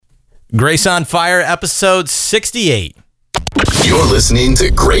Grace on Fire, episode 68. You're listening to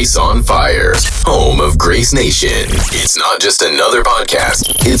Grace on Fire, home of Grace Nation. It's not just another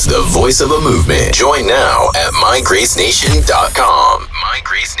podcast, it's the voice of a movement. Join now at mygracenation.com.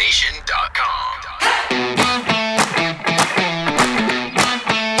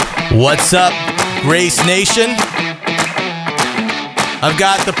 mygracenation.com. What's up, Grace Nation? I've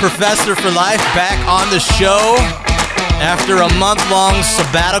got the Professor for Life back on the show after a month-long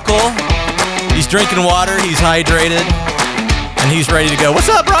sabbatical. He's drinking water, he's hydrated, and he's ready to go. What's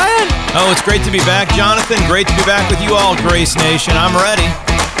up, Brian? Oh, it's great to be back, Jonathan. Great to be back with you all, Grace Nation. I'm ready.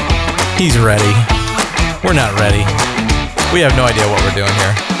 He's ready. We're not ready. We have no idea what we're doing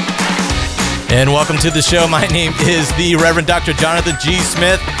here. And welcome to the show. My name is the Reverend Dr. Jonathan G.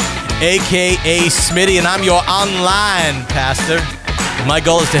 Smith, a.k.a. Smitty, and I'm your online pastor. My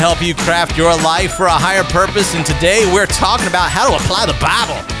goal is to help you craft your life for a higher purpose, and today we're talking about how to apply the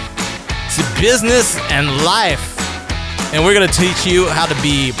Bible to business and life. And we're going to teach you how to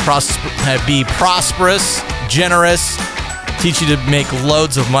be prosperous, generous, teach you to make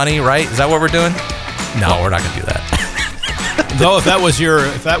loads of money, right? Is that what we're doing? No, we're not going to do that. Though if that was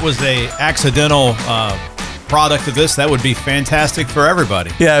a accidental product of this, that would be fantastic for everybody.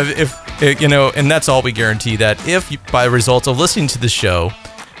 Yeah, and that's all we guarantee, that if by results of listening to the show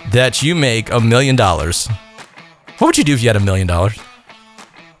that you make $1 million, what would you do if you had $1 million?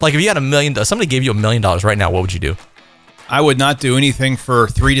 Like if you had $1 million, somebody gave you $1 million right now, what would you do? I would not do anything for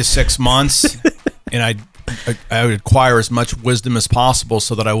 3 to 6 months, and I would acquire as much wisdom as possible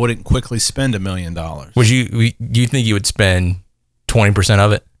so that I wouldn't quickly spend $1 million. Do you think you would spend 20%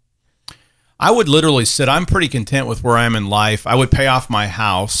 of it? I would literally I'm pretty content with where I am in life. I would pay off my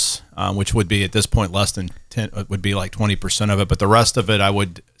house, which would be at this point less than 10, it would be like 20% of it. But the rest of it, I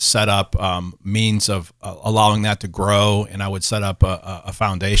would set up means of allowing that to grow, and I would set up a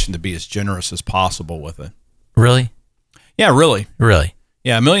foundation to be as generous as possible with it. Really? Yeah, really. Really?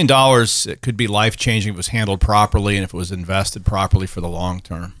 Yeah, $1 million, it could be life-changing if it was handled properly and if it was invested properly for the long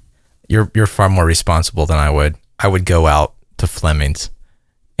term. You're far more responsible than I would. I would go out to Fleming's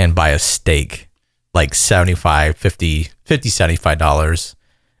and buy a steak, like $75, $75,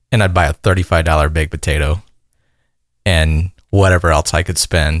 and I'd buy a $35 baked potato and whatever else I could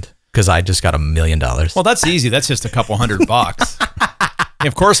spend because I just got $1 million. Well, that's easy. That's just a couple $100.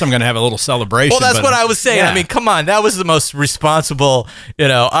 Of course, I'm going to have a little celebration. Well, that's what I was saying. Yeah. I mean, come on. That was the most responsible,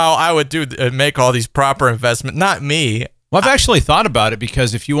 I would make all these proper investments. Not me. Well, I've actually thought about it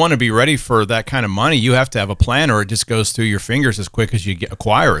because if you want to be ready for that kind of money, you have to have a plan or it just goes through your fingers as quick as you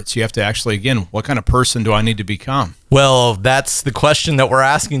acquire it. So you have to actually, again, what kind of person do I need to become? Well, that's the question that we're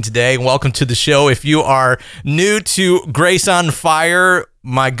asking today. Welcome to the show. If you are new to Grace on Fire,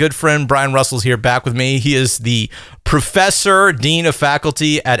 my good friend Brian Russell's here back with me. He is the professor, dean of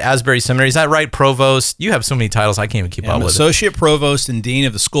faculty at Asbury Seminary. Is that right? Provost? You have so many titles, I can't even keep up with it. Associate provost and dean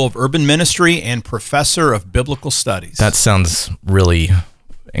of the School of Urban Ministry and professor of biblical studies. That sounds really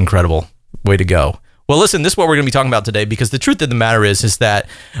incredible. Way to go. Well, listen, this is what we're going to be talking about today, because the truth of the matter is that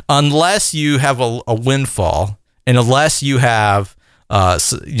unless you have a windfall, and unless you have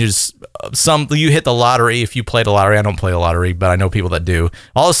you hit the lottery. If you played a lottery, I don't play a lottery, but I know people that do.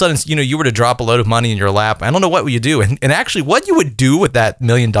 All of a sudden, you were to drop a load of money in your lap. I don't know what you do, and actually, what you would do with that $1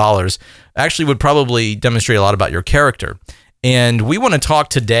 million actually would probably demonstrate a lot about your character. And we want to talk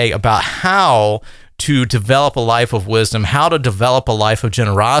today about how to develop a life of wisdom, how to develop a life of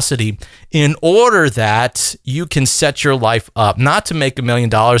generosity in order that you can set your life up, not to make $1 million,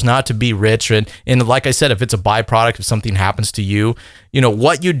 not to be rich. And like I said, if it's a byproduct, if something happens to you,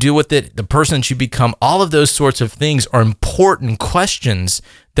 what you do with it, the person that you become, all of those sorts of things are important questions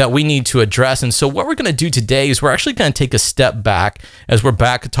that we need to address. And so what we're going to do today is we're actually going to take a step back as we're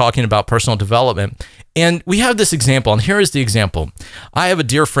back talking about personal development. And we have this example, and here is the example. I have a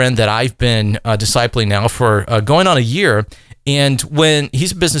dear friend that I've been discipling now for going on a year, and when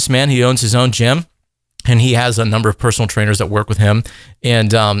he's a businessman, he owns his own gym, and he has a number of personal trainers that work with him.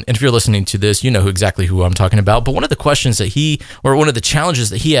 And if you're listening to this, you know exactly who I'm talking about. But one of the questions that one of the challenges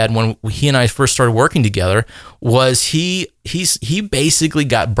that he had when he and I first started working together was he basically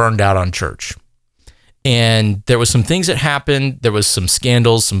got burned out on church. And there was some things that happened. There was some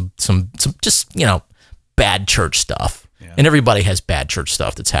scandals, some just, bad church stuff. Yeah. And everybody has bad church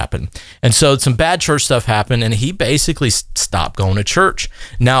stuff that's happened. And so some bad church stuff happened, and he basically stopped going to church.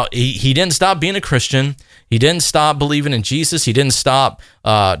 Now, he didn't stop being a Christian. He didn't stop believing in Jesus. He didn't stop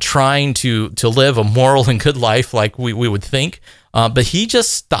trying to live a moral and good life like we would think. But he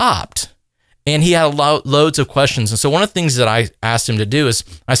just stopped. And he had loads of questions. And so one of the things that I asked him to do is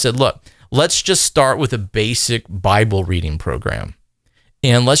I said, look, let's just start with a basic Bible reading program.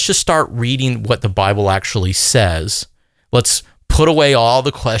 and let's just start reading what the Bible actually says. Let's put away all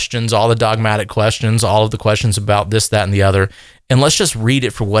the questions, all the dogmatic questions, all of the questions about this, that, and the other, and let's just read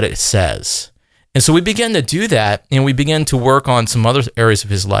it for what it says. And so we began to do that, and we began to work on some other areas of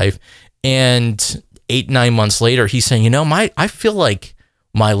his life. And 8-9 months later, he's saying, I feel like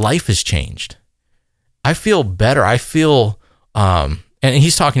my life has changed. I feel better. I feel, and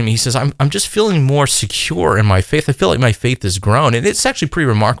he's talking to me. He says, I'm just feeling more secure in my faith. I feel like my faith has grown, and it's actually a pretty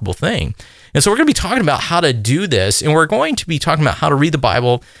remarkable thing. And so we're going to be talking about how to do this, and we're going to be talking about how to read the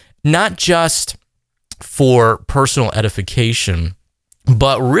Bible, not just for personal edification,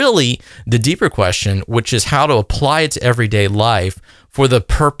 but really the deeper question, which is how to apply it to everyday life for the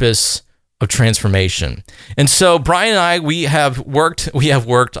purpose of transformation. And so Brian and I, we have worked,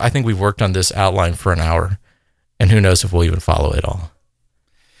 I think we've worked on this outline for an hour, and who knows if we'll even follow it all.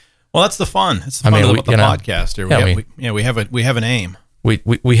 Well, that's the fun. It's the fun about the podcast here. We have an aim.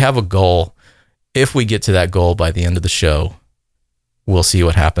 We have a goal. If we get to that goal by the end of the show, we'll see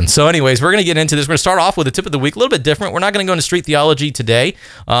what happens. So anyways, we're going to get into this. We're going to start off with a tip of the week, a little bit different. We're not going to go into street theology today,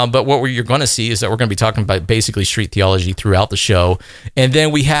 but what you're going to see is that we're going to be talking about basically street theology throughout the show. And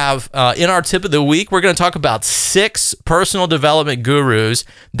then we have, in our tip of the week, we're going to talk about 6 personal development gurus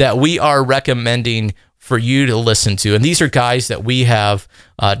that we are recommending for you to listen to. And these are guys that we have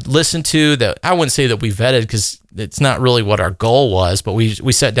listened to, that I wouldn't say that we vetted, because it's not really what our goal was, but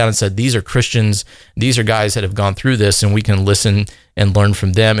we sat down and said, these are Christians, these are guys that have gone through this, and we can listen and learn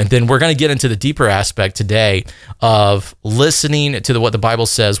from them. And then we're going to get into the deeper aspect today of listening to what the Bible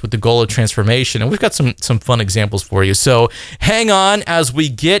says with the goal of transformation. And we've got some fun examples for you. So hang on as we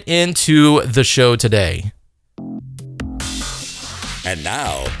get into the show today. And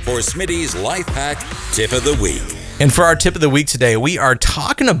now for Smitty's Life Hack Tip of the Week. And for our tip of the week today, we are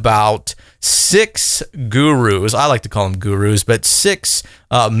talking about 6 gurus. I like to call them gurus, but 6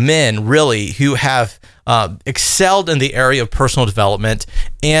 men really who have excelled in the area of personal development.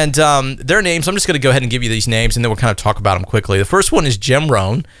 And their names, I'm just going to go ahead and give you these names, and then we'll kind of talk about them quickly. The first one is Jim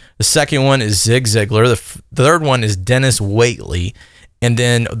Rohn. The second one is Zig Ziglar. The third one is Dennis Waitley. And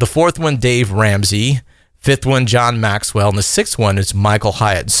then the fourth one, Dave Ramsey. Fifth one, John Maxwell. And the sixth one is Michael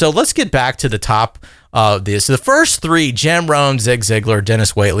Hyatt. So let's get back to the top of this. The first 3, Jim Rohn, Zig Ziglar,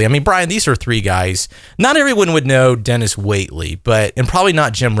 Dennis Waitley. I mean, Brian, these are 3 guys. Not everyone would know Dennis Waitley, and probably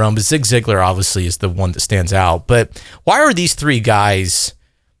not Jim Rohn, but Zig Ziglar obviously is the one that stands out. But why are these 3 guys,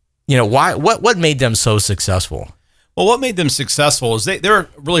 what made them so successful? Well, what made them successful is they're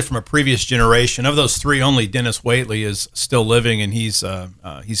really from a previous generation. Of those 3, only Dennis Waitley is still living, and he's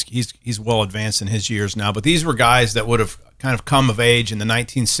well advanced in his years now. But these were guys that would have kind of come of age in the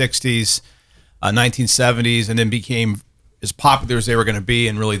 1960s, 1970s, and then became as popular as they were going to be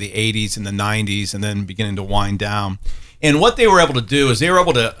in really the 80s and the 90s, and then beginning to wind down. And what they were able to do is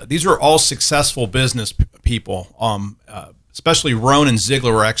these were all successful business people. Especially Rohn and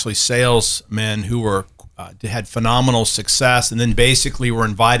Ziglar were actually salesmen who were had phenomenal success, and then basically were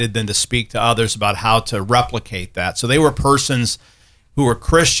invited then to speak to others about how to replicate that. So they were persons who were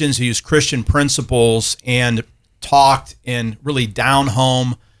Christians, who used Christian principles and talked in really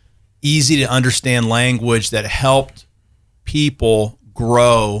down-home, easy to understand language that helped people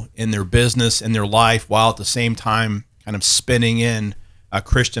grow in their business and their life, while at the same time kind of spinning in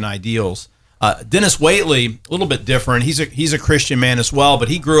Christian ideals. Dennis Waitley, a little bit different. He's a Christian man as well, but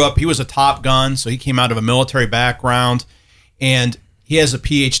he grew up, he was a Top Gun, so he came out of a military background, and he has a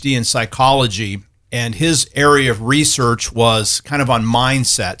PhD in psychology, and his area of research was kind of on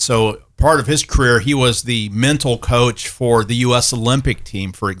mindset. So part of his career, he was the mental coach for the U.S. Olympic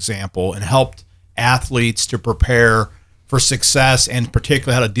team, for example, and helped athletes to prepare for success, and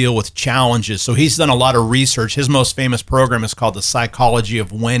particularly how to deal with challenges. So he's done a lot of research. His most famous program is called The Psychology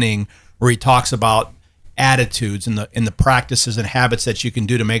of Winning, where he talks about attitudes and the practices and habits that you can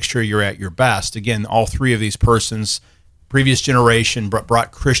do to make sure you're at your best. Again, all 3 of these persons, previous generation,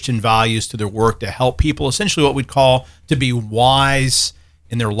 brought Christian values to their work to help people, essentially what we'd call to be wise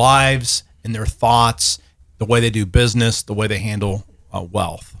in their lives, in their thoughts, the way they do business, the way they handle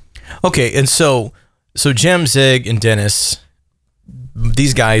wealth. Okay, and so Jim, Zig, and Dennis,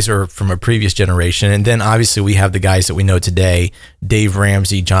 these guys are from a previous generation, and then obviously we have the guys that we know today, Dave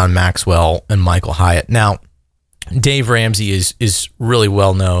Ramsey, John Maxwell, and Michael Hyatt. Now, Dave Ramsey is really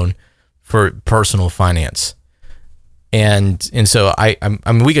well known for personal finance. And so I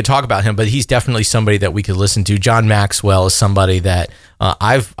mean, we could talk about him, but he's definitely somebody that we could listen to. John Maxwell is somebody that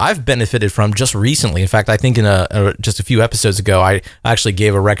I've benefited from just recently. In fact, I think in just a few episodes ago, I actually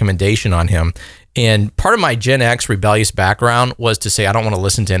gave a recommendation on him. And part of my Gen X rebellious background was to say I don't want to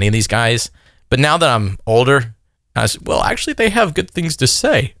listen to any of these guys. But now that I'm older I said, well, actually, they have good things to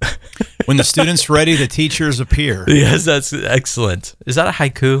say. When the student's ready, the teachers appear. Yes, that's excellent. Is that a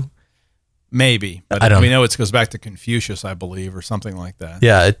haiku? Maybe. But I don't we know it goes back to Confucius, I believe, or something like that.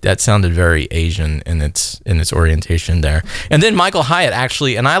 Yeah, that sounded very Asian in its orientation there. And then Michael Hyatt,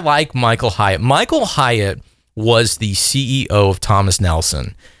 actually, and I like Michael Hyatt. Michael Hyatt was the CEO of Thomas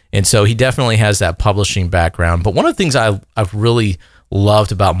Nelson. And so he definitely has that publishing background. But one of the things I've really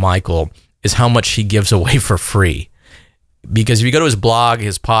loved about Michael is how much he gives away for free. Because if you go to his blog,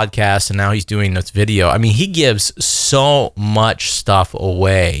 his podcast, and now he's doing this video, I mean, he gives so much stuff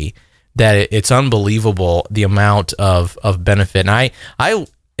away that it's unbelievable, the amount of benefit. And I,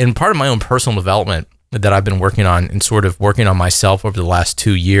 in part of my own personal development that I've been working on and sort of working on myself over the last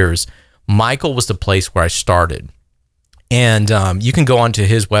 2 years, Michael was the place where I started. And you can go onto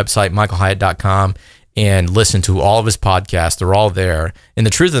his website, michaelhyatt.com, and listen to all of his podcasts. They're all there. And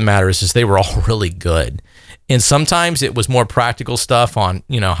the truth of the matter is they were all really good. And sometimes it was more practical stuff on,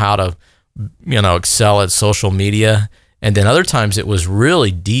 how to, excel at social media. And then other times it was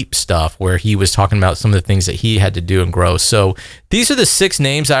really deep stuff where he was talking about some of the things that he had to do and grow. So these are the 6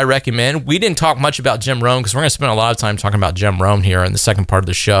 names I recommend. We didn't talk much about Jim Rohn because we're going to spend a lot of time talking about Jim Rohn here in the second part of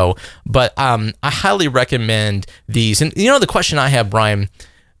the show. But I highly recommend these. And the question I have, Brian,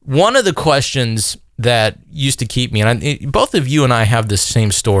 one of the questions that used to keep me, and both of you and I have the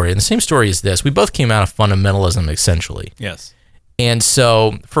same story, and the same story is this: we both came out of fundamentalism, essentially. Yes. And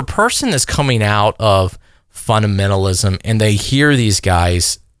so for a person that's coming out of fundamentalism and they hear these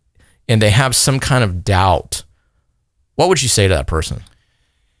guys and they have some kind of doubt, what would you say to that person?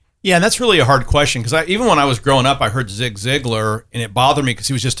 Yeah, and that's really a hard question because even when I was growing up, I heard Zig Ziglar, and it bothered me because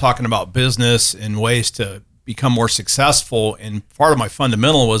he was just talking about business and ways to become more successful. And part of my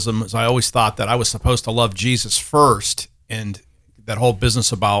fundamentalism is I always thought that I was supposed to love Jesus first, and that whole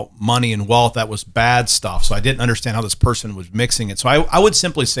business about money and wealth, that was bad stuff. So I didn't understand how this person was mixing it. So I would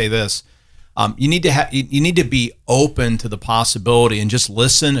simply say this: you need to be open to the possibility and just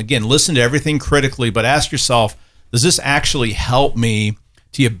listen. Again, listen to everything critically, but ask yourself, does this actually help me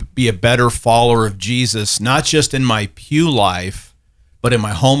to be a better follower of Jesus, not just in my pew life, but in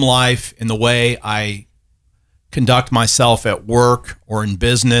my home life, in the way I conduct myself at work or in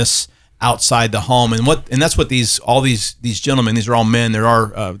business, outside the home, and that's what all these gentlemen, these are all men. There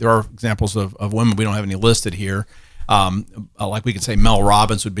are examples of women. We don't have any listed here. Like we could say Mel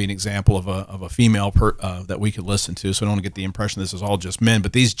Robbins would be an example of a female that we could listen to. So I don't want to get the impression this is all just men.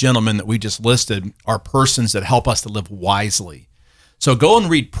 But these gentlemen that we just listed are persons that help us to live wisely. So go and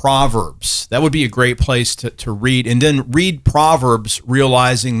read Proverbs. That would be a great place to read, and then read Proverbs,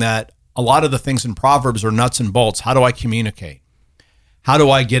 realizing that a lot of the things in Proverbs are nuts and bolts. How do I communicate? How do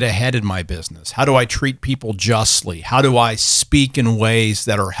I get ahead in my business? How do I treat people justly? How do I speak in ways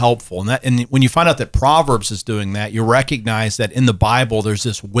that are helpful? And when you find out that Proverbs is doing that, you recognize that in the Bible there's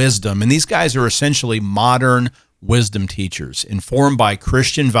this wisdom. And these guys are essentially modern wisdom teachers, informed by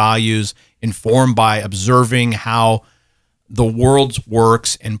Christian values, informed by observing how the world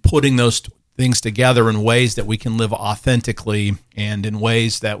works and putting those things together in ways that we can live authentically and in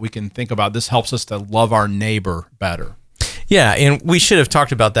ways that we can think about. This helps us to love our neighbor better. Yeah, and we should have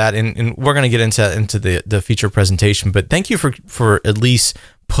talked about that, and we're going to get into the feature presentation, but thank you for at least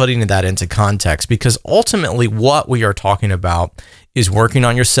putting that into context, because ultimately what we are talking about is working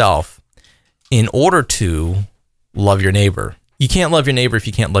on yourself in order to love your neighbor. You can't love your neighbor if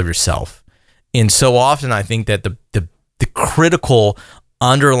you can't love yourself. And so often I think that the critical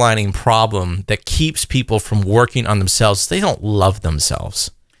underlining problem that keeps people from working on themselves, they don't love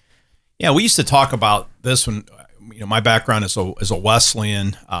themselves. Yeah, we used to talk about this when, my background is a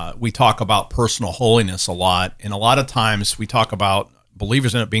Wesleyan. We talk about personal holiness a lot, and a lot of times we talk about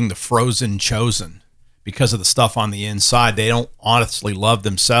believers end up being the frozen chosen because of the stuff on the inside. They don't honestly love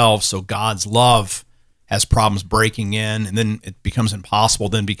themselves, so God's love has problems breaking in, and then it becomes impossible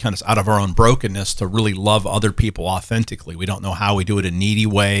then because out of our own brokenness to really love other people authentically. We don't know how. We do it in needy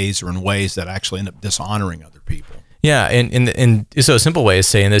ways or in ways that actually end up dishonoring other people. Yeah, and so a simple way of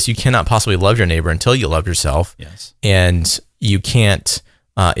saying this: you cannot possibly love your neighbor until you love yourself. Yes. And you can't,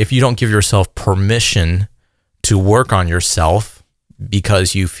 if you don't give yourself permission to work on yourself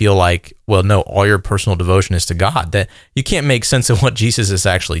because you feel like, well, no, all your personal devotion is to God, that you can't make sense of what Jesus is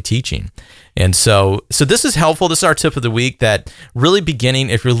actually teaching. And so this is helpful. This is our tip of the week, that really beginning,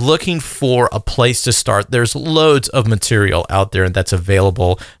 if you're looking for a place to start, there's loads of material out there that's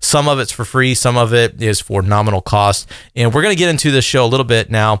available. Some of it's for free. Some of it is for nominal cost. And we're going to get into this show a little bit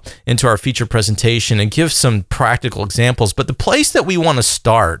now, into our feature presentation, and give some practical examples. But the place that we want to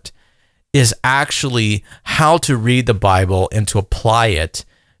start is actually how to read the Bible and to apply it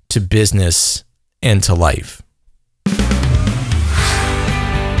to business and to life.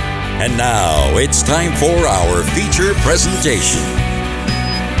 And now it's time for our feature presentation.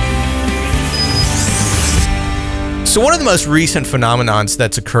 So one of the most recent phenomenons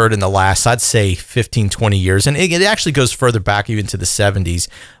that's occurred in the last, I'd say 15, 20 years, and it actually goes further back even to the 70s,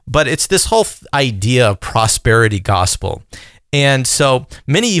 but it's this whole idea of prosperity gospel. And so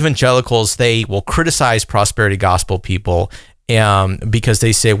many evangelicals, they will criticize prosperity gospel people because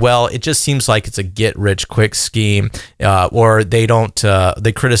they say, well, it just seems like it's a get-rich-quick scheme, or they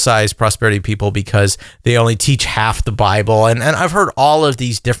criticize prosperity people because they only teach half the Bible. And I've heard all of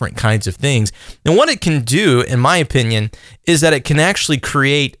these different kinds of things. And what it can do, in my opinion, is that it can actually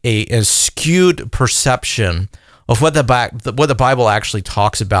create a skewed perception of what the Bible actually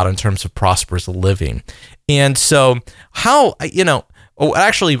talks about in terms of prosperous living. And so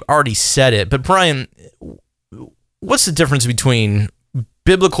actually I've already said it, but Brian, what's the difference between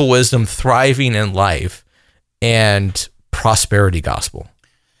biblical wisdom, thriving in life, and prosperity gospel?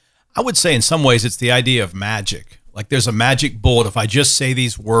 I would say in some ways it's the idea of magic. Like there's a magic bullet. If I just say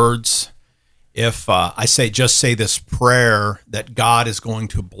these words, if I just say this prayer, that God is going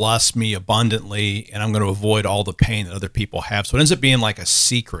to bless me abundantly and I'm going to avoid all the pain that other people have. So it ends up being like a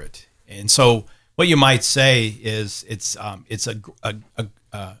secret. And so what you might say is it's a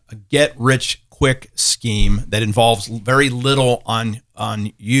get-rich-quick scheme that involves very little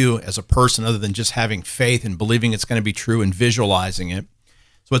on you as a person other than just having faith and believing it's going to be true and visualizing it.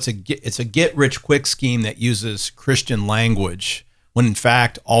 So it's a get-rich-quick scheme that uses Christian language when in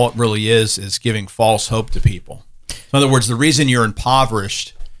fact all it really is giving false hope to people. So in other words, the reason you're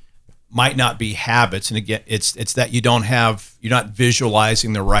impoverished might not be habits, and again, it's that you're not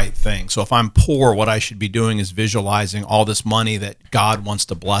visualizing the right thing. So if I'm poor, what I should be doing is visualizing all this money that God wants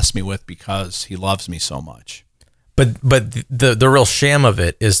to bless me with because He loves me so much. But the real sham of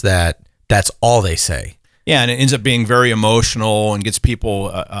it is that that's all they say. Yeah, and it ends up being very emotional and gets people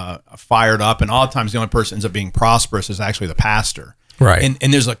fired up. And a lot of times, the only person who ends up being prosperous is actually the pastor. Right.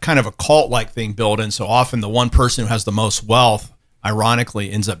 And there's a kind of a cult-like thing built in. So often, the one person who has the most wealth,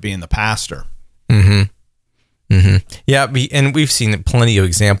 ironically, ends up being the pastor. Mm-hmm. Mm-hmm. Yeah, and we've seen plenty of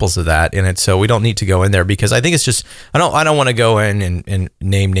examples of that in it, so we don't need to go in there because I think it's just I don't want to go in and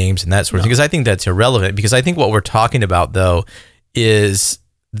name names and that sort of thing because I think that's irrelevant. Because I think what we're talking about though is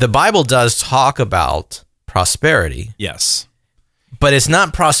the Bible does talk about prosperity. Yes, but it's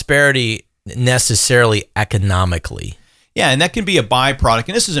not prosperity necessarily economically. Yeah, and that can be a byproduct,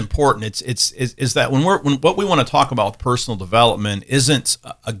 and this is important. It's that when what we want to talk about with personal development isn't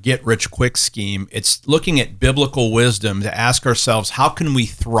a get-rich-quick scheme. It's looking at biblical wisdom to ask ourselves, how can we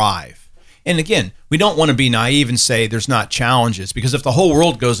thrive? And again, we don't want to be naive and say there's not challenges, because if the whole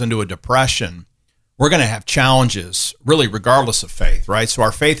world goes into a depression, we're going to have challenges, really, regardless of faith, right? So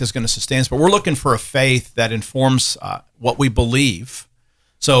our faith is going to sustain us, but we're looking for a faith that informs what we believe.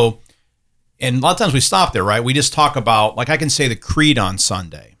 So. And a lot of times we stop there, right? We just talk about, like I can say the creed on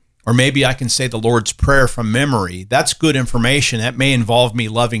Sunday, or maybe I can say the Lord's Prayer from memory. That's good information. That may involve me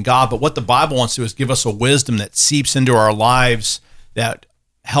loving God, but what the Bible wants to do is give us a wisdom that seeps into our lives that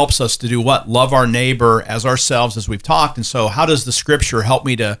helps us to do what? Love our neighbor as ourselves, as we've talked. And so how does the Scripture help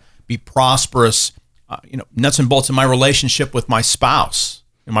me to be prosperous, nuts and bolts in my relationship with my spouse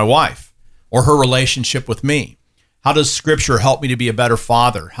and my wife, or her relationship with me? How does Scripture help me to be a better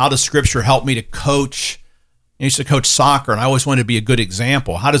father? How does Scripture help me to coach? I used to coach soccer, and I always wanted to be a good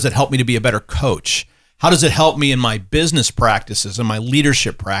example. How does it help me to be a better coach? How does it help me in my business practices and my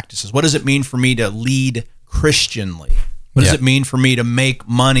leadership practices? What does it mean for me to lead Christianly? What does it mean for me to make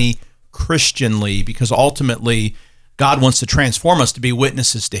money Christianly? Because ultimately, God wants to transform us to be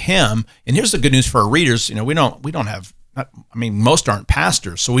witnesses to Him. And here's the good news for our readers. We don't have. Most aren't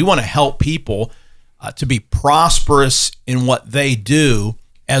pastors, so we want to help people to be prosperous in what they do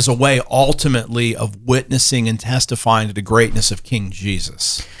as a way ultimately of witnessing and testifying to the greatness of King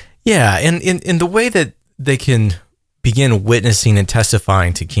Jesus. Yeah, and in the way that they can begin witnessing and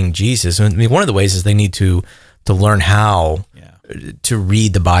testifying to King Jesus, one of the ways is they need to learn how to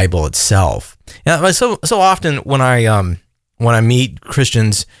read the Bible itself. And so often when I meet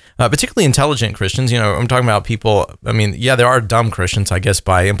Christians, particularly intelligent Christians, I'm talking about people. There are dumb Christians, I guess,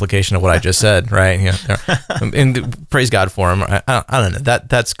 by implication of what I just said, right? And praise God for them. I don't know.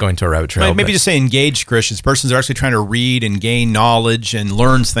 That's going to a rabbit trail. Maybe just say engaged Christians, persons that are actually trying to read and gain knowledge and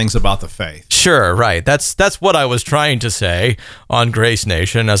learn things about the faith. Sure, right. That's what I was trying to say on Grace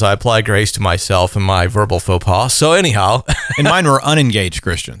Nation as I apply grace to myself and my verbal faux pas. So anyhow, and mine were unengaged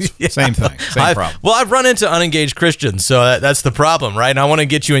Christians. Yeah. Same thing. Same problem. Well, I've run into unengaged Christians, so that's the problem, right? And I want to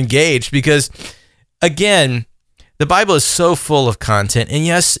get you engaged because, again, the Bible is so full of content, and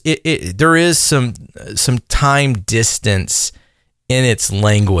yes, there is some time distance in its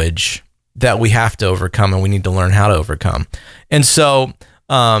language that we have to overcome and we need to learn how to overcome. And so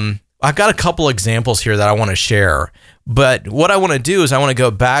I've got a couple examples here that I want to share. But what I want to do is I want to go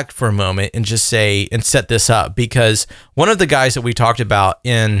back for a moment and just say and set this up, because one of the guys that we talked about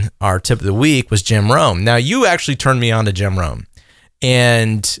in our tip of the week was Jim Rohn. Now, you actually turned me on to Jim Rohn.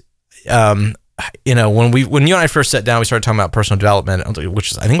 And, when you and I first sat down, we started talking about personal development,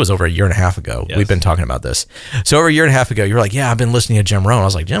 which I think was over a year and a half ago. Yes. We've been talking about this. So over a year and a half ago, you were like, yeah, I've been listening to Jim Rohn. I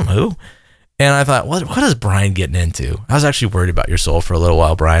was like, Jim, who? And I thought, what is Brian getting into? I was actually worried about your soul for a little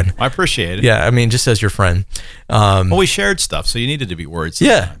while, Brian. I appreciate it. Yeah, I mean, just as your friend. Well, we shared stuff, so you needed to be worried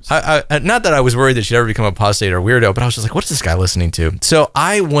sometimes. Yeah, I not that I was worried that she'd ever become a apostate or weirdo, but I was just like, what is this guy listening to? So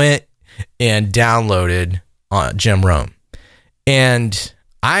I went and downloaded Jim Rohn, and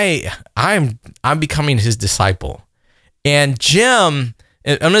I'm becoming his disciple. And Jim,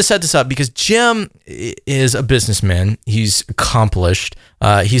 I'm going to set this up because Jim is a businessman. He's accomplished.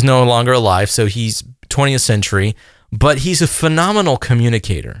 He's no longer alive, so he's 20th century, but he's a phenomenal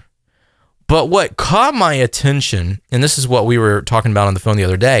communicator. But what caught my attention, and this is what we were talking about on the phone the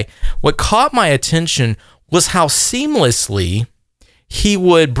other day, what caught my attention was how seamlessly he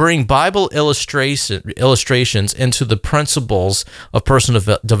would bring Bible illustrations into the principles of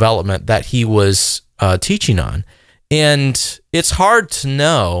personal development that he was teaching on. And it's hard to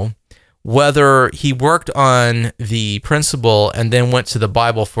know whether he worked on the principle and then went to the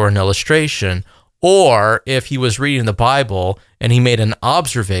Bible for an illustration, or if he was reading the Bible and he made an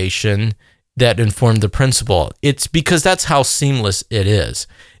observation that informed the principle. It's because that's how seamless it is.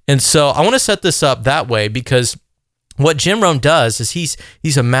 And so I want to set this up that way, because what Jim Rohn does is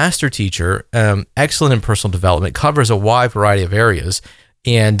he's a master teacher, excellent in personal development, covers a wide variety of areas,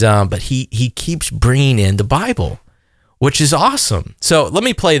 and but he keeps bringing in the Bible, which is awesome. So let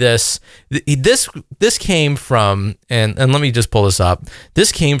me play this. This came from, and let me just pull this up.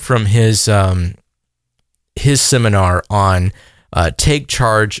 This came from his seminar on take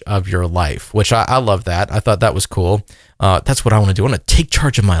charge of your life, which I love that. I thought that was cool. That's what I want to do. I want to take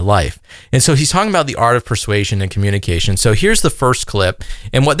charge of my life. And so he's talking about the art of persuasion and communication. So here's the first clip.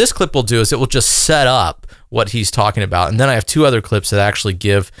 And what this clip will do is it will just set up what he's talking about. And then I have two other clips that actually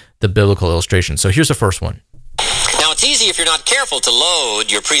give the biblical illustration. So here's the first one. Now, it's easy if you're not careful to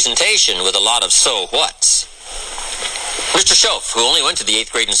load your presentation with a lot of so whats. Mr. Schoaf, who only went to the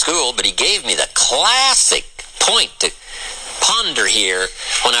 8th grade in school, but he gave me the classic point to ponder here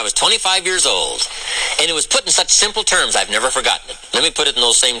when I was 25 years old. And it was put in such simple terms, I've never forgotten it. Let me put it in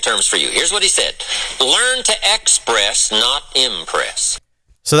those same terms for you. Here's what he said. Learn to express, not impress.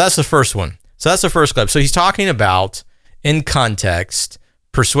 So that's the first one. So that's the first clip. So he's talking about, in context,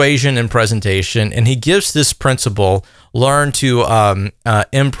 persuasion and presentation, and he gives this principle: learn to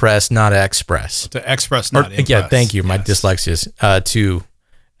impress, not express. To express, not impress. Yeah, thank you. My dyslexia is to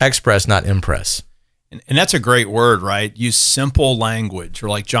express, not impress. And that's a great word, right? Use simple language, or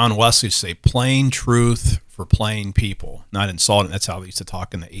like John Wesley used to say, plain truth for plain people, not insulting. That's how they used to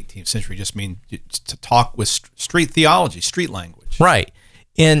talk in the 18th century. Just mean to talk with street theology, street language. Right.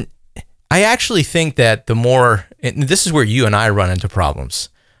 And I actually think that the more, and this is where you and I run into problems,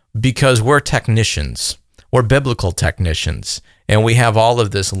 because we're technicians, we're biblical technicians, and we have all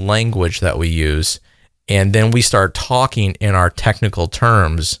of this language that we use, and then we start talking in our technical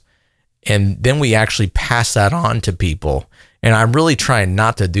terms, and then we actually pass that on to people. And I'm really trying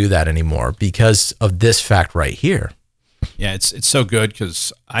not to do that anymore because of this fact right here. Yeah, it's so good,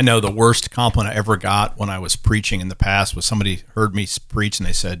 because I know the worst compliment I ever got when I was preaching in the past was somebody heard me preach and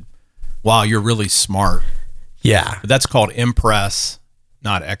they said, wow, you're really smart. Yeah. But that's called impress,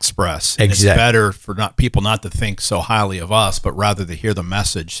 not express. And Exactly. It's better for people not to think so highly of us, but rather to hear the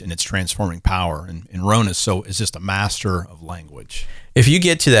message and its transforming power. And Rohn is just a master of language. If you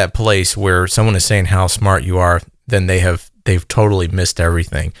get to that place where someone is saying how smart you are, then they've totally missed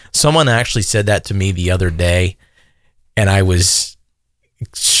everything. Someone actually said that to me the other day, and I was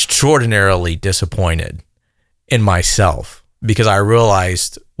extraordinarily disappointed in myself because I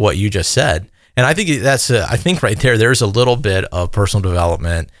realized what you just said. And I think I think right there's a little bit of personal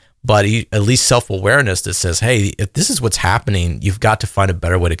development, but at least self-awareness that says, hey, if this is what's happening, you've got to find a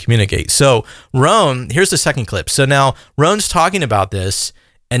better way to communicate. So Rohn, here's the second clip. So now Rohn's talking about this,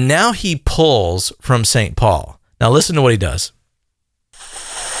 and now he pulls from St. Paul. Now listen to what he does.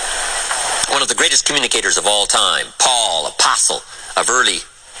 One of the greatest communicators of all time, Paul, apostle of early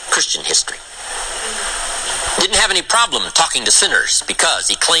Christian history, didn't have any problem talking to sinners because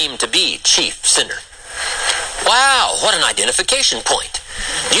he claimed to be chief sinner. Wow, what an identification point.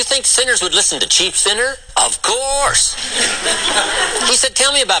 Do you think sinners would listen to Chief Sinner? Of course. He said,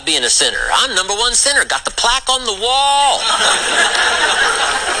 tell me about being a sinner. I'm number one sinner. Got the plaque on the wall.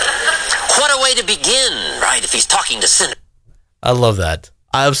 What a way to begin, right, if he's talking to sinners. I love that.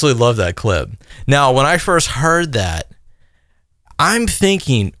 I absolutely love that clip. Now, when I first heard that, I'm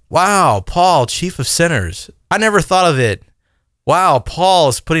thinking, wow, Paul, chief of sinners. I never thought of it. Wow, Paul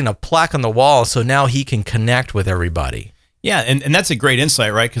is putting a plaque on the wall so now he can connect with everybody. Yeah, and that's a great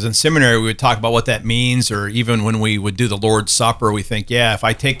insight, right? Because in seminary, we would talk about what that means, or even when we would do the Lord's Supper, we think, yeah, if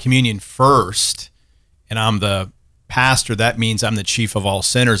I take communion first and I'm the pastor, that means I'm the chief of all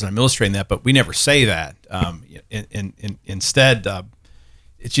sinners, and I'm illustrating that, but we never say that. Instead,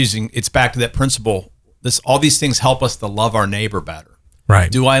 it's back to that principle. All these things help us to love our neighbor better.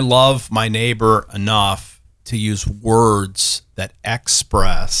 Right. Do I love my neighbor enough to use words that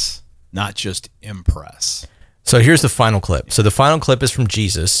express, not just impress? So here's the final clip. So the final clip is from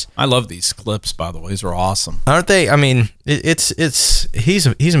Jesus. I love these clips, by the way. These are awesome. Aren't they? I mean,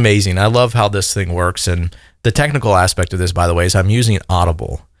 he's amazing. I love how this thing works. And the technical aspect of this, by the way, is I'm using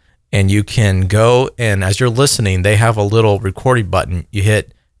Audible. And you can go and as you're listening, they have a little recording button. You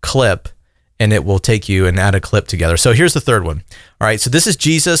hit clip and it will take you and add a clip together. So here's the third one. All right. So this is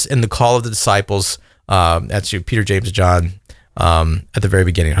Jesus and the call of the disciples. That's you, Peter, James, John, at the very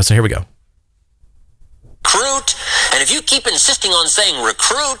beginning. So here we go. Recruit, and if you keep insisting on saying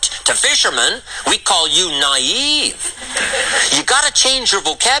recruit to fishermen, we call you naive. You got to change your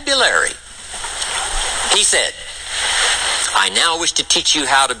vocabulary. He said, I now wish to teach you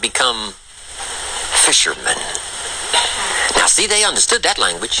how to become fishermen. Now see, they understood that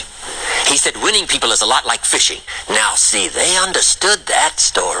language. He said winning people is a lot like fishing. Now see, they understood that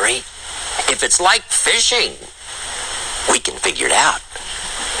story. If it's like fishing, we can figure it out.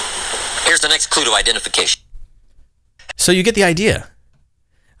 Here's the next clue to identification. So you get the idea.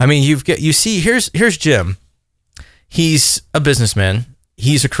 I mean, you see, here's Jim. He's a businessman.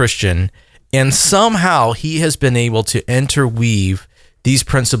 He's a Christian. And somehow he has been able to interweave these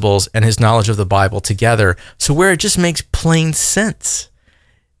principles and his knowledge of the Bible together so where it just makes plain sense.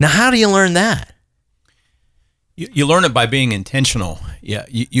 Now, how do you learn that? You learn it by being intentional. Yeah,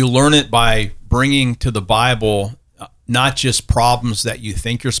 you learn it by bringing to the Bible not just problems that you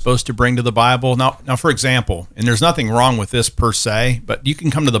think you're supposed to bring to the Bible. Now, for example, and there's nothing wrong with this per se, but you can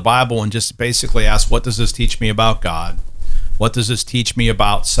come to the Bible and just basically ask, what does this teach me about God? What does this teach me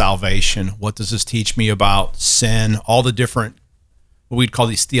about salvation? What does this teach me about sin? All the different, what we'd call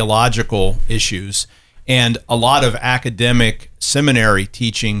these theological issues. And a lot of academic seminary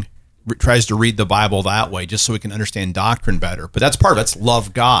teaching tries to read the Bible that way just so we can understand doctrine better. But that's part of it. That's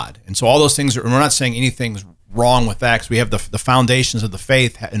love God. And so all those things, we're not saying anything's wrong with that because we have the foundations of the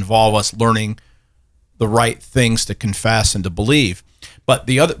faith involve us learning the right things to confess and to believe. But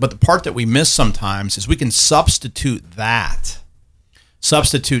the part that we miss sometimes is we can substitute kind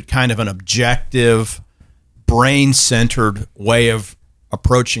of an objective, brain-centered way of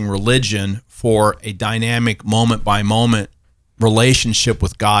approaching religion for a dynamic moment-by-moment relationship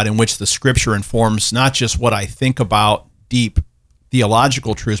with God in which the Scripture informs not just what I think about deep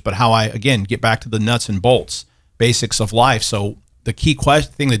theological truths, but how I, again, get back to the nuts and bolts, basics of life. So the key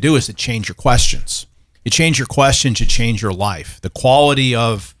thing to do is to change your questions. You change your questions, you change your life. The quality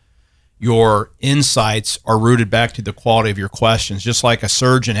of your insights are rooted back to the quality of your questions. Just like a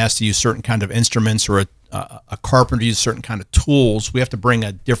surgeon has to use certain kind of instruments or a carpenter uses certain kind of tools, we have to bring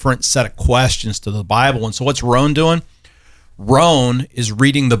a different set of questions to the Bible. And so what's Roan doing? Roan is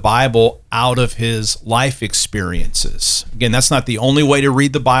reading the Bible out of his life experiences. Again, that's not the only way to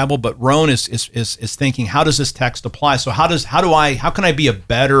read the Bible, but Roan is thinking, how does this text apply? So how can I be a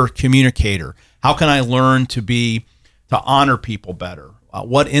better communicator? How can I learn to honor people better?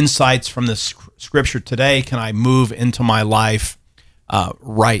 What insights from the Scripture today can I move into my life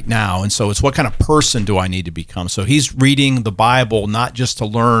right now? And so it's what kind of person do I need to become? So he's reading the Bible not just to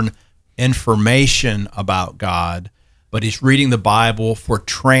learn information about God, but he's reading the Bible for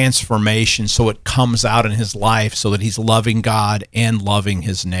transformation so it comes out in his life so that he's loving God and loving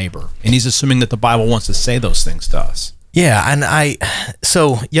his neighbor. And he's assuming that the Bible wants to say those things to us. Yeah, and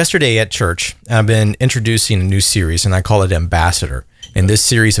so yesterday at church, I've been introducing a new series, and I call it Ambassador. And this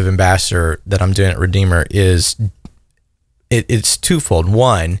series of Ambassador that I'm doing at Redeemer it's twofold.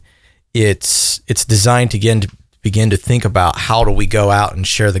 One, it's designed to begin to think about how do we go out and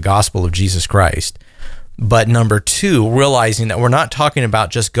share the gospel of Jesus Christ. But number two, realizing that we're not talking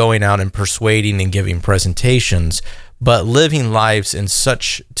about just going out and persuading and giving presentations, but living lives to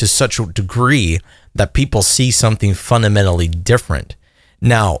such a degree that people see something fundamentally different.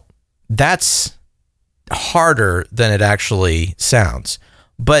 Now, harder than it actually sounds,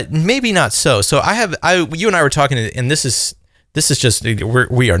 but maybe not so. So you and I were talking, and this is just,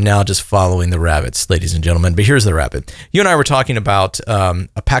 we are now just following the rabbits, ladies and gentlemen. But here's the rabbit. You and I were talking about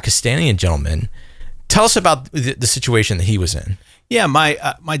a Pakistani gentleman. Tell us about the situation that he was in. Yeah,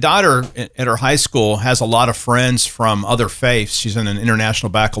 my daughter at her high school has a lot of friends from other faiths. She's in an international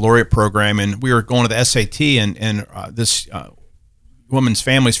baccalaureate program, and we were going to the SAT, and this woman's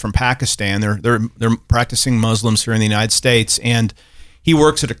family's from Pakistan. They're practicing Muslims here in the United States, and he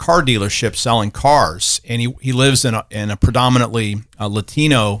works at a car dealership selling cars, and he lives in a predominantly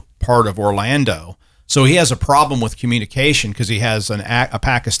Latino part of Orlando. So he has a problem with communication because he has a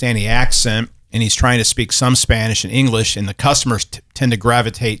Pakistani accent, and he's trying to speak some Spanish and English, and the customers tend to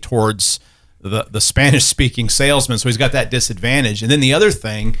gravitate towards the Spanish-speaking salesman. So he's got that disadvantage. And then the other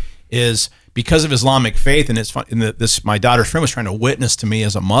thing is, because of Islamic faith, and it's fun, my daughter's friend was trying to witness to me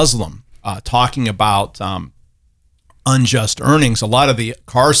as a Muslim, talking about unjust earnings. A lot of the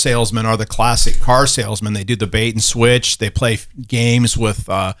car salesmen are the classic car salesmen. They do the bait and switch. They play games with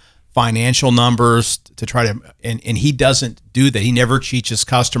financial numbers to try to, and he doesn't do that. He never cheats his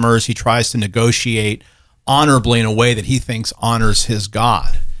customers. He tries to negotiate honorably in a way that he thinks honors his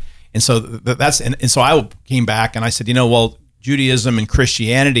God. And so so I came back and I said, well, Judaism and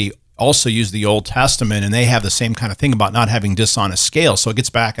Christianity also use the Old Testament, and they have the same kind of thing about not having dishonest scales. So it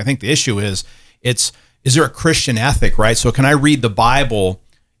gets back, I think the issue is there a Christian ethic, right? So can I read the Bible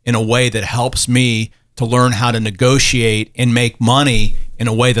in a way that helps me to learn how to negotiate and make money in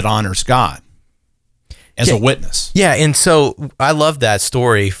a way that honors God as a witness? Yeah, and so I love that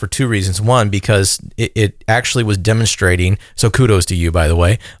story for two reasons. One, because it actually was demonstrating, so kudos to you, by the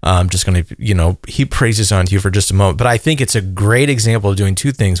way. I'm just going to, he praises on you for just a moment, but I think it's a great example of doing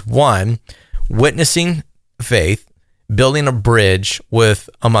two things. One, witnessing faith, building a bridge with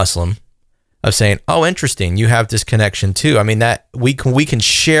a Muslim, of saying, oh, interesting, you have this connection too. I mean, that we can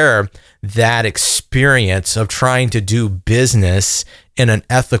share that experience of trying to do business in an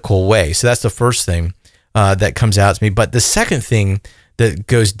ethical way. So that's the first thing that comes out to me. But the second thing that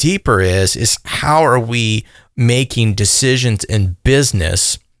goes deeper is how are we making decisions in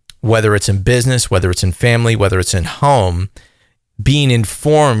business, whether it's in business, whether it's in family, whether it's in home, being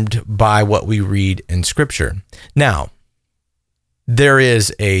informed by what we read in Scripture. Now, there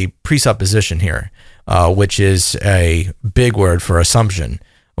is a presupposition here, which is a big word for assumption,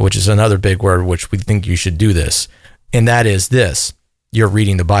 which is another big word which we think you should do this, and that is this: you're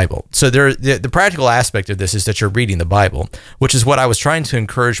reading the Bible. So the practical aspect of this is that you're reading the Bible, which is what I was trying to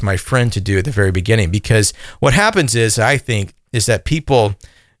encourage my friend to do at the very beginning, because what happens is, I think, is that people,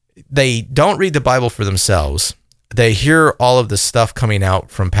 they don't read the Bible for themselves. They hear all of the stuff coming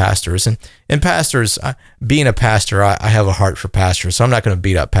out from pastors, and pastors, being a pastor, I have a heart for pastors, so I'm not going to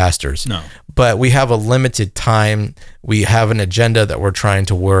beat up pastors. No. But we have a limited time. We have an agenda that we're trying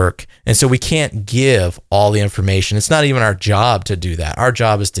to work, and so we can't give all the information. It's not even our job to do that. Our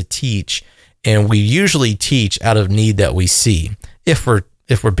job is to teach, and we usually teach out of need that we see, if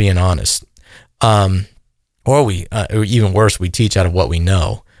we're being honest. Or even worse, we teach out of what we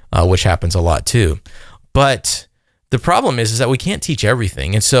know, which happens a lot too. But the problem is that we can't teach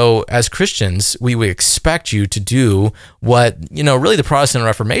everything. And so as Christians, we would expect you to do what, really the Protestant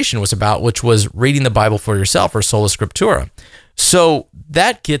Reformation was about, which was reading the Bible for yourself, or sola scriptura. So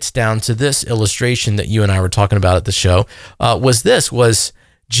that gets down to this illustration that you and I were talking about at the show, was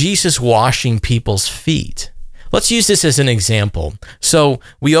Jesus washing people's feet. Let's use this as an example. So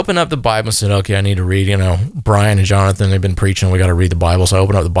we open up the Bible and said, okay, I need to read, Brian and Jonathan, they've been preaching, we got to read the Bible. So I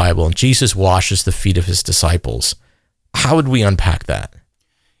open up the Bible and Jesus washes the feet of his disciples. How would we unpack that?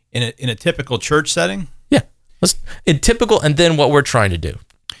 In a typical church setting? Yeah. And then what we're trying to do.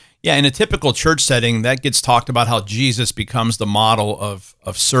 Yeah, in a typical church setting, that gets talked about how Jesus becomes the model of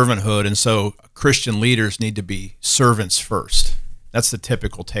servanthood, and so Christian leaders need to be servants first. That's the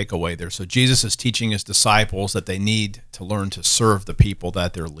typical takeaway there. So Jesus is teaching his disciples that they need to learn to serve the people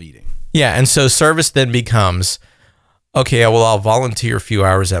that they're leading. Yeah, and so service then becomes, okay, I'll volunteer a few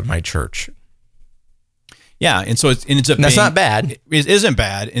hours at my church. Yeah, and so it's that's not bad. It isn't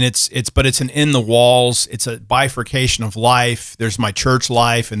bad, and but it's an in the walls. It's a bifurcation of life. There's my church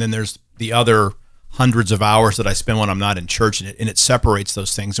life, and then there's the other hundreds of hours that I spend when I'm not in church, and it separates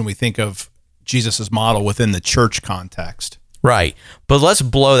those things. And we think of Jesus' model within the church context. Right, but let's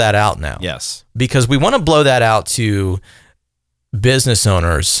blow that out now. Yes, because we want to blow that out to business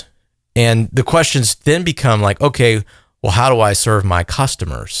owners, and the questions then become like, okay, well, how do I serve my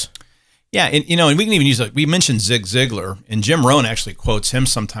customers? Yeah, and we can even use we mentioned Zig Ziglar, and Jim Rohn actually quotes him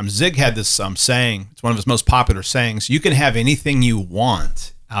sometimes. Zig had this saying, it's one of his most popular sayings: you can have anything you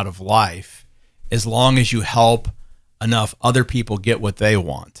want out of life as long as you help enough other people get what they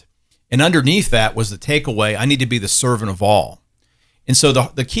want. And underneath that was the takeaway, I need to be the servant of all. And so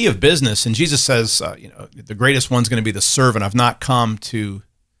the key of business, and Jesus says, the greatest one's going to be the servant. I've not come to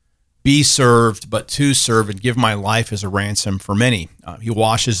be served, but to serve and give my life as a ransom for many. He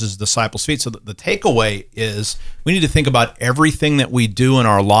washes his disciples' feet. So the takeaway is we need to think about everything that we do in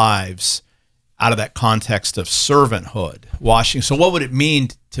our lives out of that context of servanthood, washing. So what would it mean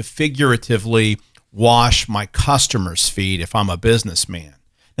to figuratively wash my customers' feet if I'm a businessman?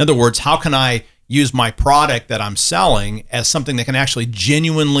 In other words, how can I use my product that I'm selling as something that can actually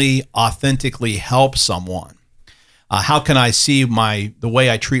genuinely, authentically help someone? How can I see the way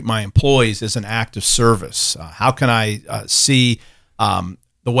I treat my employees as an act of service? How can I see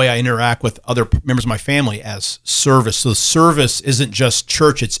the way I interact with other members of my family as service? So service isn't just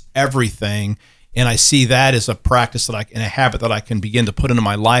church, it's everything. And I see that as a practice and a habit that I can begin to put into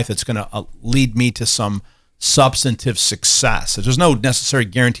my life that's going to lead me to some substantive success. So there's no necessary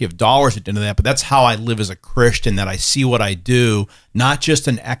guarantee of dollars at the end of that, but that's how I live as a Christian, that I see what I do, not just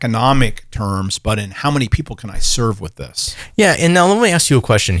in economic terms, but in how many people can I serve with this. Yeah, and now let me ask you a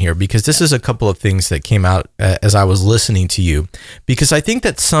question here, because this is a couple of things that came out as I was listening to you, because I think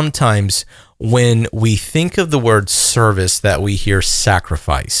that sometimes when we think of the word service, that we hear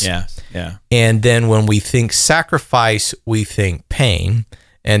sacrifice. Yeah. And then when we think sacrifice, we think pain.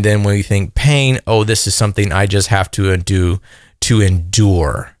 And then when we think pain, oh, this is something I just have to do to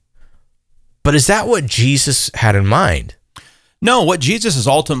endure. But is that what Jesus had in mind? No, what Jesus is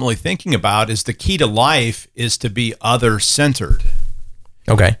ultimately thinking about is the key to life is to be other-centered.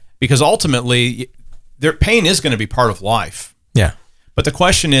 Okay. Because ultimately, pain is going to be part of life. Yeah. But the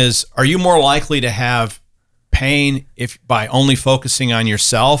question is, are you more likely to have pain by only focusing on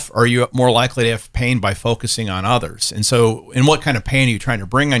yourself, or are you more likely to have pain by focusing on others? And so, in what kind of pain are you trying to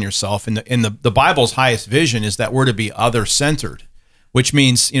bring on yourself? And the Bible's highest vision is that we're to be other-centered, which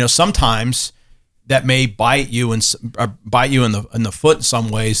means, sometimes that may bite you in the foot in some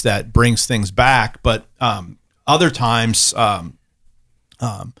ways, that brings things back. But other times,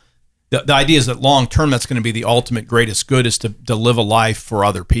 the idea is that long term, that's going to be the ultimate greatest good, is to live a life for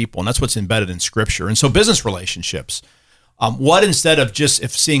other people. And that's what's embedded in Scripture. And so business relationships, what instead of just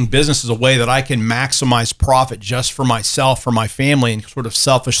seeing business as a way that I can maximize profit just for myself, for my family, and sort of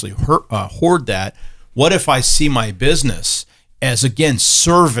selfishly hoard that, what if I see my business as, again,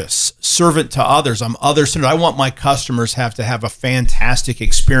 servant to others? I'm other-centered. I want my customers to have a fantastic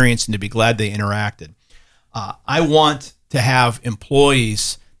experience and to be glad they interacted. I want to have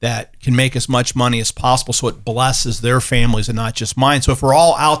employees that can make as much money as possible so it blesses their families and not just mine. So if we're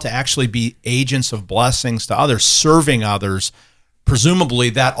all out to actually be agents of blessings to others, serving others, presumably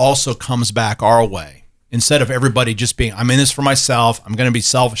that also comes back our way. Instead of everybody just being, I'm in this for myself, I'm going to be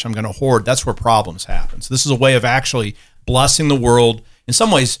selfish, I'm going to hoard, that's where problems happen. So this is a way of actually blessing the world, in some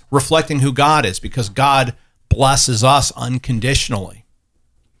ways reflecting who God is, because God blesses us unconditionally.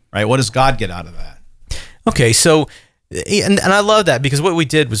 Right? What does God get out of that? Okay, so And I love that, because what we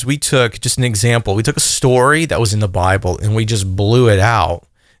did was we took just an example. We took a story that was in the Bible and we just blew it out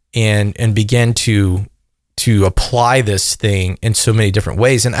and began to apply this thing in so many different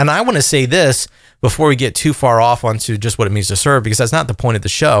ways. And I want to say this before we get too far off onto just what it means to serve, because that's not the point of the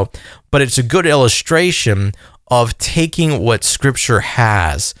show, but it's a good illustration of taking what Scripture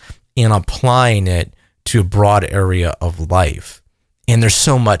has and applying it to a broad area of life. And there's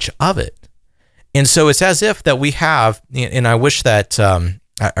so much of it. And so it's as if that we have, and I wish that,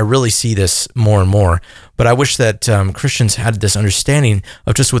 I really see this more and more, but I wish that Christians had this understanding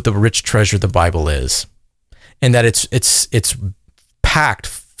of just what the rich treasure the Bible is. And that it's packed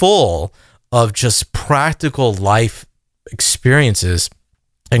full of just practical life experiences,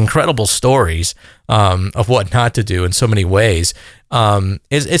 incredible stories of what not to do in so many ways.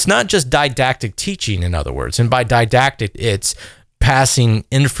 It's not just didactic teaching, in other words. And by didactic, it's passing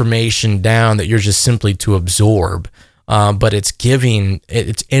information down that you're just simply to absorb, but it's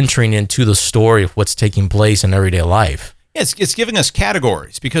entering into the story of what's taking place in everyday life. It's giving us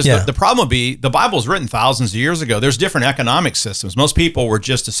categories, because the problem would be the Bible was written thousands of years ago. There's different economic systems. Most people were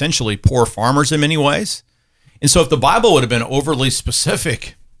just essentially poor farmers in many ways. And so if the Bible would have been overly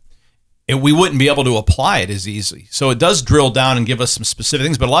specific, we wouldn't be able to apply it as easily. So it does drill down and give us some specific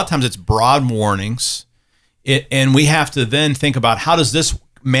things, but a lot of times it's broad warnings. And we have to then think about, how does this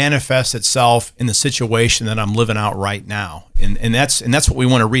manifest itself in the situation that I'm living out right now? And that's what we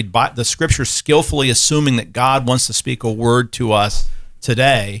want to read. The Scripture skillfully assuming that God wants to speak a word to us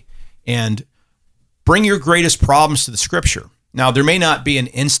today, and bring your greatest problems to the Scripture. Now, there may not be an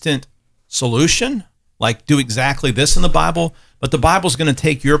instant solution, like do exactly this in the Bible, but the Bible's going to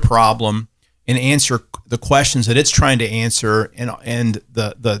take your problem and answer the questions that it's trying to answer. And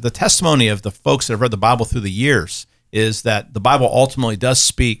the testimony of the folks that have read the Bible through the years is that the Bible ultimately does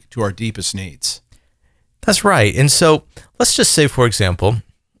speak to our deepest needs. That's right. And so let's just say, for example,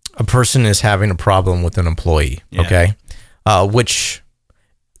 a person is having a problem with an employee, okay, which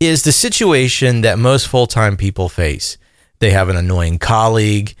is the situation that most full-time people face. They have an annoying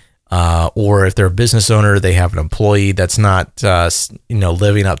colleague, or if they're a business owner, they have an employee that's not,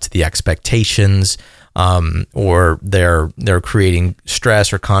 living up to the expectations, or they're creating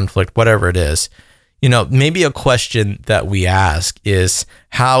stress or conflict, whatever it is. Maybe a question that we ask is,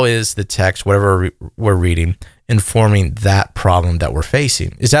 how is the text, whatever we're reading, informing that problem that we're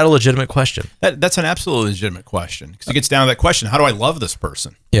facing? Is that a legitimate question? That's an absolutely legitimate question, because it gets down to that question: how do I love this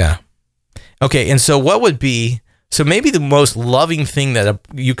person? Yeah. Okay, and so what would be, so maybe the most loving thing that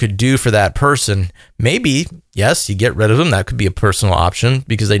you could do for that person, maybe, yes, you get rid of them. That could be a personal option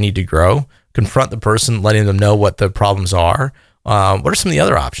because they need to grow. Confront the person, letting them know what the problems are. What are some of the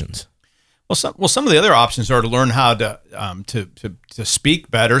other options? Well, some of the other options are to learn how to speak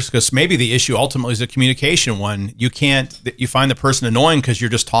better, because maybe the issue ultimately is a communication one. You find the person annoying because you're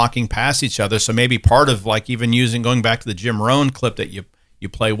just talking past each other. So maybe part of, like, even going back to the Jim Rohn clip that you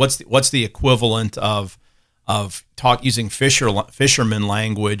play, what's the equivalent of using fisherman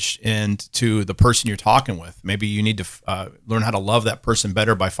language and to the person you're talking with? Maybe you need to learn how to love that person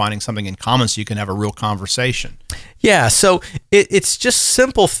better by finding something in common so you can have a real conversation. Yeah, so it's just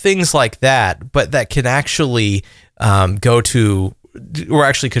simple things like that, but that can actually go to, or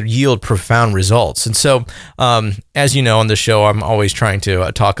actually could yield profound results. And so, as you know, on the show, I'm always trying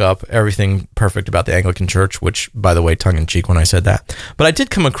to talk up everything perfect about the Anglican Church, which, by the way, tongue-in-cheek when I said that. But I did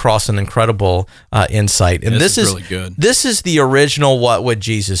come across an incredible insight. And this is really good. This is the original What Would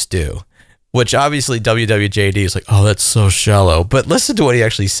Jesus Do? Which obviously WWJD is like, oh, that's so shallow. But listen to what he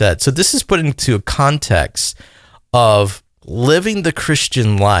actually said. So this is put into a context of living the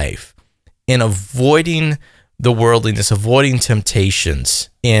Christian life and avoiding the worldliness, avoiding temptations,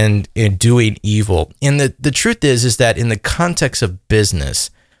 and doing evil. And the truth is that in the context of business,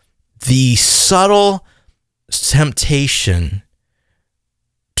 the subtle temptation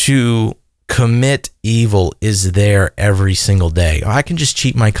to commit evil is there every single day. I can just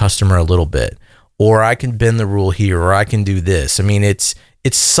cheat my customer a little bit, or I can bend the rule here, or I can do this. I mean, it's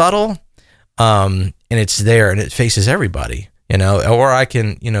subtle, and it's there, and it faces everybody. Or I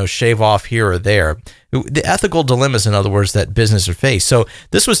can, shave off here or there. The ethical dilemmas, in other words, that businesses face. So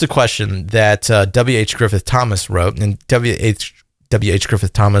this was the question that W.H. Griffith Thomas wrote, and W.H.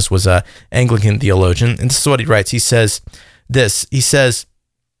 Griffith Thomas was an Anglican theologian, and this is what he writes. He says,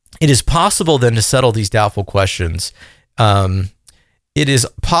 it is possible then to settle these doubtful questions. It is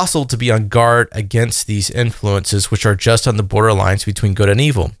possible to be on guard against these influences which are just on the borderlines between good and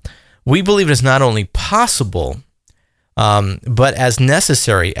evil. We believe it is not only possible, but as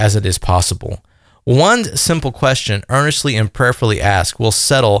necessary as it is possible. One simple question, earnestly and prayerfully asked, will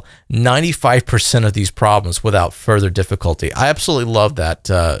settle 95% of these problems without further difficulty. I absolutely love that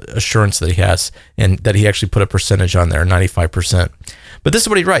assurance that he has, and that he actually put a percentage on there, 95%. But this is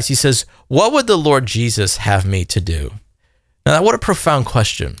what he writes. He says, what would the Lord Jesus have me to do? Now, what a profound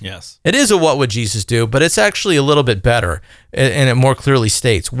question. Yes. It is a what would Jesus do, but it's actually a little bit better, and it more clearly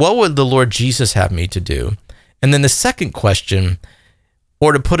states, what would the Lord Jesus have me to do? And then the second question,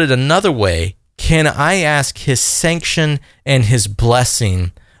 or to put it another way, can I ask his sanction and his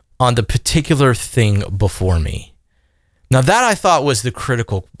blessing on the particular thing before me? Now, that I thought was the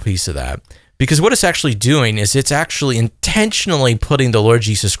critical piece of that, because what it's actually doing is it's actually intentionally putting the Lord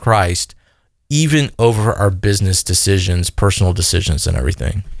Jesus Christ even over our business decisions, personal decisions, and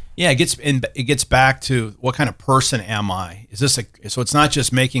everything. Yeah, it gets back to, what kind of person am I? So it's not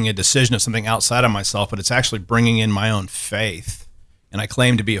just making a decision of something outside of myself, but it's actually bringing in my own faith. And I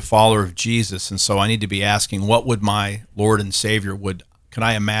claim to be a follower of Jesus, and so I need to be asking, what would my Lord and Savior can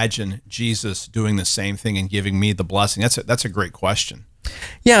I imagine Jesus doing the same thing and giving me the blessing? That's a great question.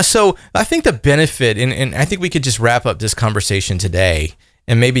 Yeah, so I think the benefit, and I think we could just wrap up this conversation today,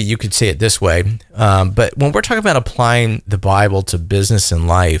 and maybe you could say it this way, but when we're talking about applying the Bible to business and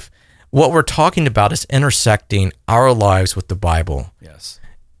life, what we're talking about is intersecting our lives with the Bible. Yes.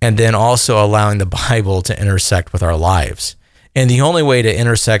 And then also allowing the Bible to intersect with our lives. And the only way to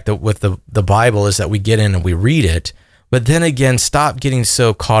intersect with the Bible is that we get in and we read it, but then again, stop getting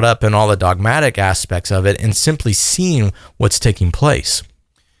so caught up in all the dogmatic aspects of it and simply seeing what's taking place.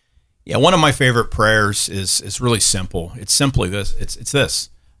 Yeah, one of my favorite prayers is really simple. It's simply this. It's this.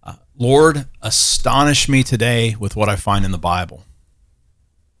 Lord, astonish me today with what I find in the Bible.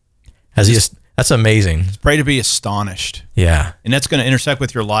 Has That's amazing. Pray to be astonished. Yeah. And that's going to intersect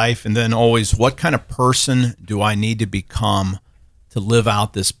with your life. And then always, what kind of person do I need to become to live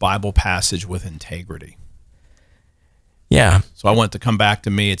out this Bible passage with integrity? Yeah. So I want it to come back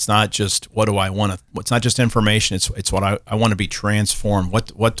to me. It's not just what do I want to. It's not just information. It's what I want to be transformed.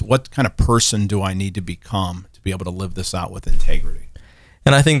 What kind of person do I need to become to be able to live this out with integrity?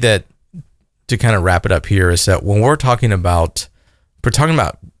 And I think that to kind of wrap it up here is that when we're talking about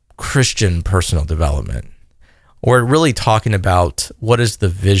Christian personal development, we're really talking about what is the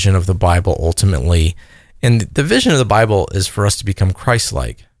vision of the Bible ultimately. And the vision of the Bible is for us to become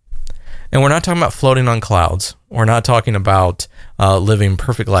Christ-like. And we're not talking about floating on clouds. We're not talking about living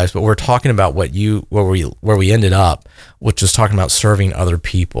perfect lives, but we're talking about where we ended up, which is talking about serving other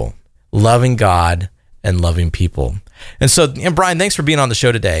people, loving God and loving people. And so, Brian, thanks for being on the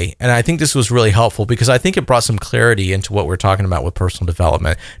show today. And I think this was really helpful because I think it brought some clarity into what we're talking about with personal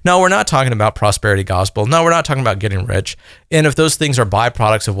development. No, we're not talking about prosperity gospel. No, we're not talking about getting rich. And if those things are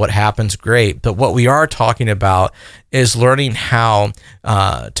byproducts of what happens, great. But what we are talking about is learning how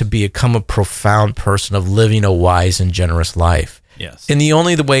to become a profound person of living a wise and generous life. Yes. And the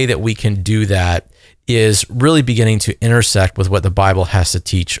only way that we can do that is really beginning to intersect with what the Bible has to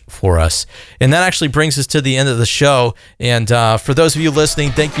teach for us. And that actually brings us to the end of the show. And for those of you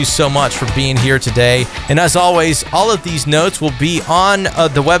listening, thank you so much for being here today. And as always, all of these notes will be on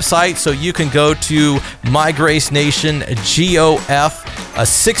the website, so you can go to My Grace Nation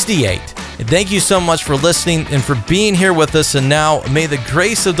GOF68. And thank you so much for listening and for being here with us. And now may the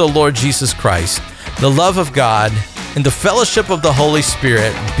grace of the Lord Jesus Christ, the love of God, and the fellowship of the Holy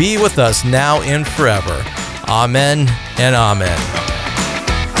Spirit be with us now and forever. Amen and amen.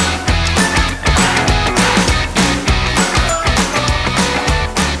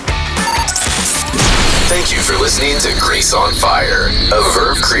 Thank you for listening to Grace on Fire, a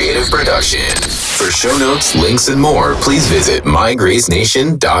Verve Creative production. For show notes, links, and more, please visit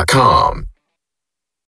mygracenation.com.